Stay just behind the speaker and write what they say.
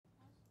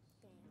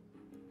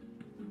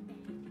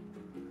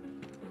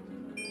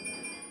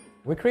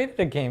We created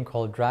a game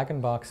called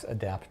DragonBox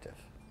Adaptive.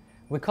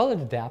 We call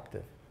it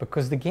adaptive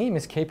because the game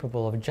is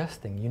capable of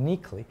adjusting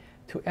uniquely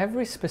to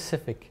every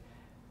specific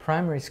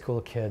primary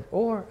school kid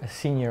or a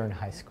senior in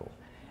high school,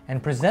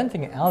 and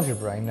presenting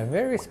algebra in a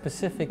very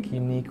specific,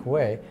 unique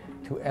way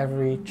to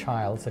every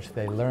child such that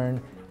they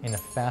learn in the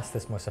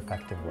fastest, most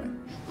effective way.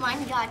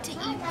 Mine got to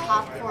eat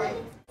popcorn.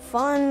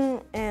 Fun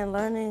and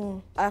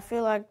learning, I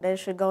feel like they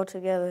should go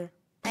together.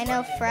 I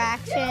know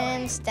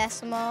fractions,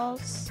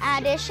 decimals,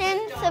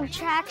 addition,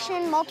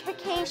 subtraction,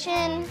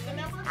 multiplication,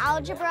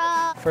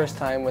 algebra. First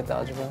time with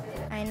algebra.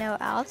 I know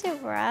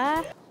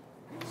algebra.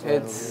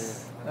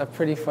 It's a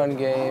pretty fun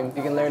game.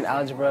 You can learn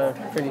algebra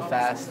pretty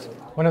fast.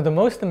 One of the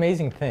most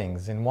amazing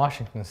things in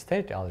Washington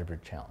State Algebra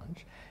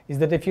Challenge is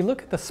that if you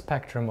look at the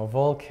spectrum of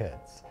all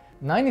kids,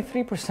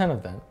 93%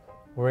 of them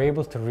were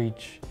able to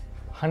reach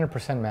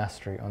 100%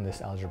 mastery on this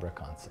algebra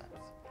concept.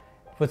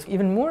 What's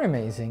even more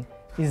amazing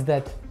is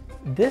that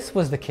this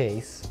was the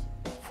case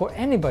for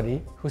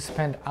anybody who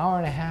spent an hour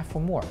and a half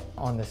or more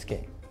on this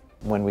game.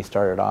 When we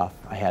started off,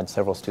 I had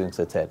several students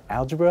that said,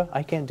 "Algebra?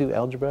 I can't do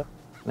algebra."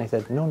 And I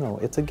said, no,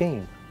 it's a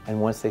game.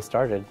 And once they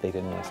started, they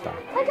didn't want to stop.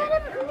 I got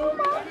a cool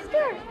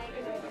monster.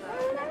 I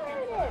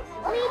remember this.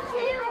 Me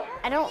too.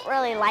 I don't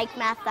really like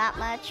math that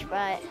much,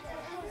 but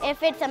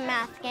if it's a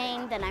math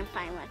game, then I'm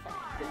fine with it.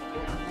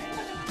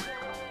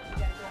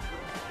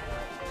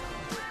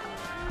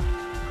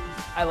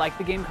 I like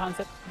the game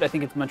concept. I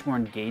think it's much more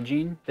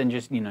engaging than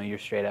just, your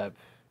straight up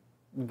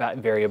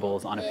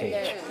variables on a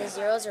page. The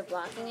zeros are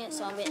blocking it,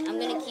 so I'm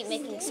going to keep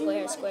making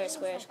square, square,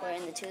 square, square,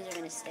 and the twos are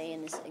going to stay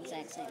in this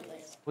exact same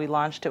place. We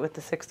launched it with the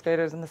 6th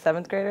graders and the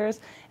 7th graders,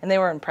 and they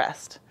were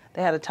impressed.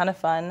 They had a ton of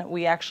fun.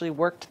 We actually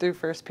worked through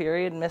first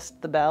period,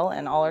 missed the bell,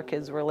 and all our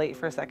kids were late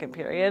for second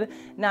period.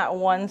 Not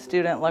one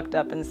student looked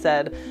up and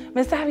said,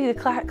 "Miss Abby,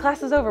 the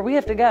class is over, we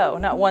have to go."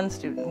 Not one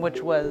student,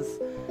 which was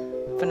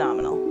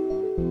phenomenal.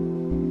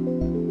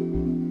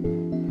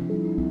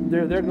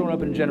 They're growing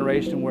up in a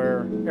generation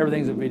where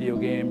everything's a video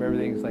game,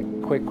 everything's like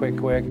quick, quick,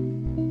 quick.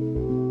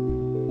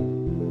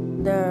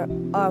 There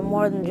are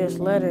more than just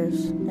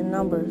letters and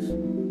numbers.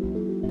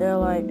 They're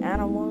like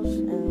animals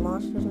and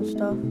monsters and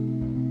stuff.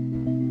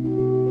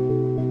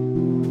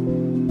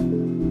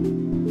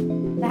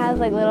 It has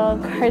like little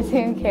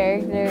cartoon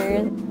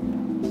characters.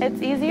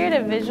 It's easier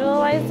to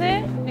visualize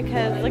it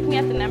because looking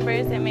at the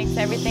numbers, it makes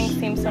everything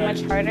seem so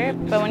much harder.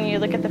 But when you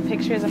look at the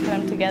pictures and put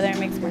them together, it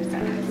makes more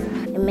sense.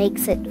 It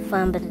makes it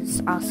fun, but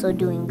it's also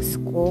doing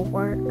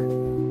schoolwork.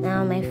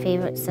 Now my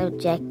favorite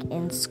subject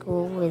in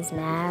school is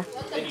math.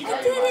 I did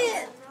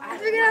it! I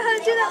figured out how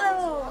to do that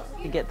level!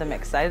 To get them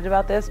excited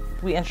about this,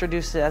 we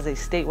introduced it as a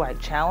statewide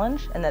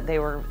challenge and that they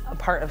were a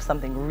part of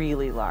something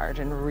really large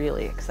and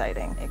really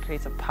exciting. It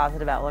creates a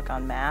positive outlook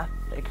on math.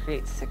 It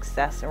creates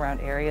success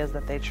around areas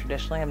that they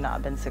traditionally have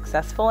not been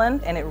successful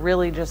in. And it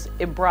really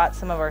it brought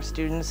some of our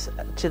students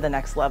to the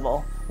next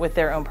level with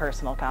their own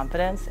personal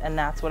confidence. And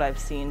that's what I've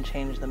seen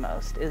change the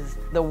most, is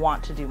the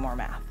want to do more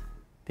math.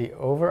 The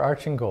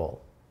overarching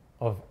goal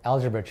of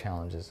algebra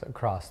challenges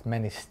across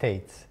many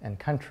states and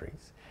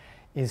countries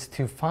is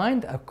to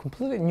find a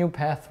completely new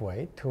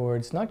pathway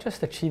towards not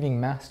just achieving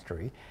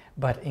mastery,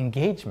 but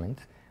engagement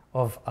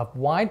of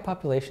wide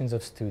populations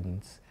of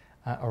students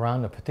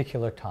around a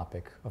particular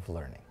topic of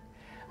learning.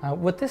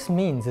 What this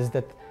means is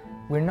that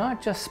we're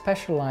not just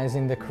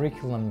specializing the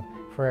curriculum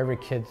for every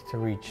kid to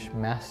reach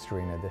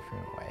mastery in a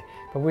different way,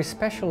 but we're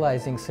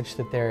specializing such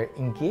that they're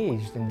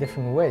engaged in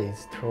different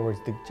ways towards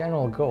the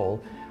general goal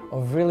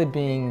of really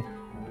being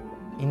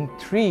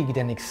intrigued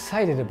and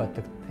excited about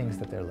the things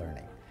that they're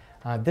learning.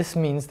 This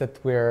means that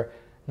we're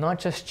not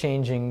just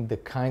changing the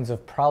kinds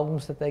of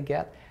problems that they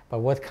get, but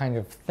what kind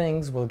of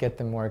things will get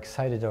them more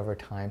excited over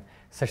time,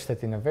 such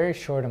that in a very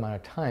short amount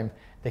of time,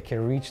 they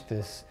can reach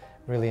this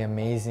really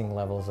amazing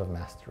levels of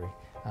mastery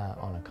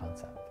on a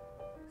concept.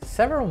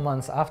 Several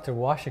months after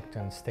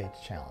Washington State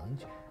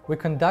Challenge, we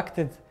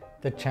conducted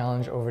the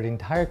challenge over the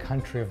entire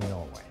country of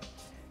Norway.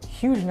 A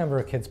huge number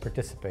of kids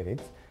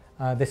participated.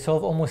 They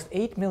solved almost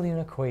 8 million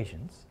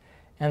equations,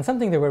 and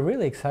something they were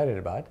really excited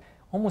about,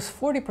 almost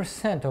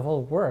 40% of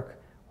all work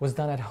was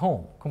done at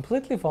home,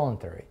 completely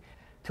voluntary.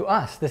 To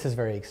us, this is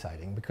very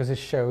exciting because it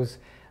shows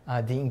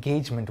the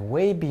engagement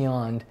way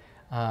beyond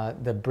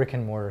the brick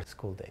and mortar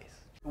school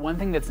days. One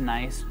thing that's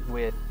nice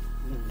with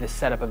the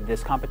setup of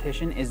this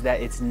competition is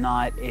that it's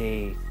not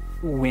a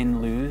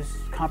win-lose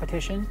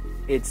competition.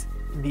 It's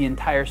the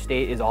entire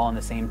state is all on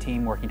the same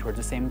team working towards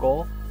the same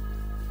goal.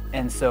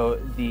 And so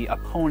the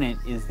opponent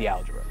is the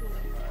algebra.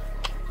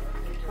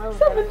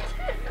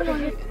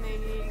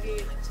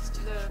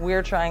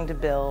 We're trying to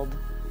build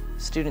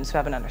students who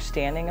have an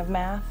understanding of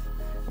math.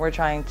 We're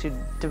trying to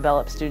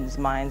develop students'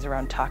 minds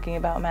around talking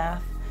about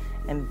math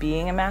and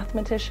being a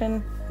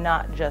mathematician,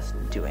 not just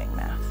doing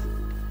math.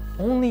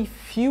 Only a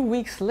few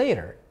weeks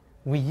later,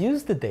 we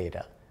used the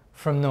data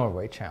from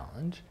Norway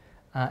Challenge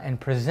and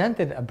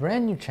presented a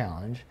brand new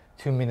challenge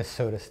to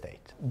Minnesota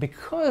State.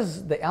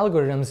 Because the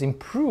algorithms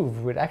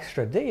improved with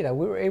extra data,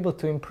 we were able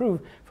to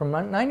improve from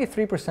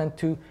 93%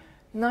 to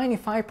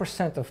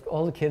 95% of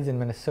all the kids in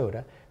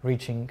Minnesota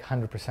reaching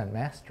 100%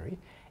 mastery,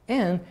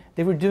 and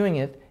they were doing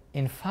it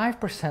in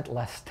 5%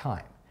 less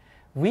time.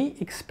 We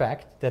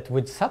expect that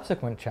with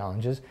subsequent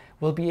challenges,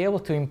 we'll be able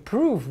to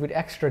improve with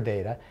extra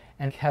data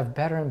and have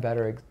better and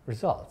better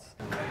results.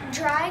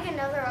 Drag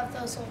another of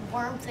those little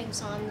worm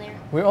things on there.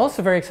 We're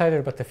also very excited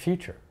about the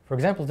future. For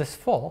example, this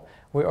fall,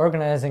 we're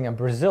organizing a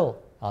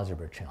Brazil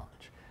Algebra Challenge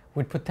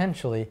with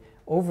potentially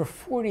over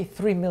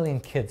 43 million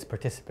kids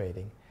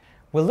participating.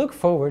 We'll look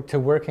forward to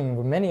working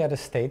with many other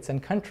states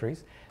and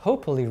countries,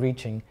 hopefully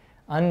reaching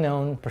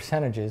unknown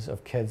percentages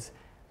of kids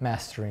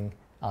mastering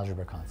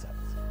algebra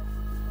concepts.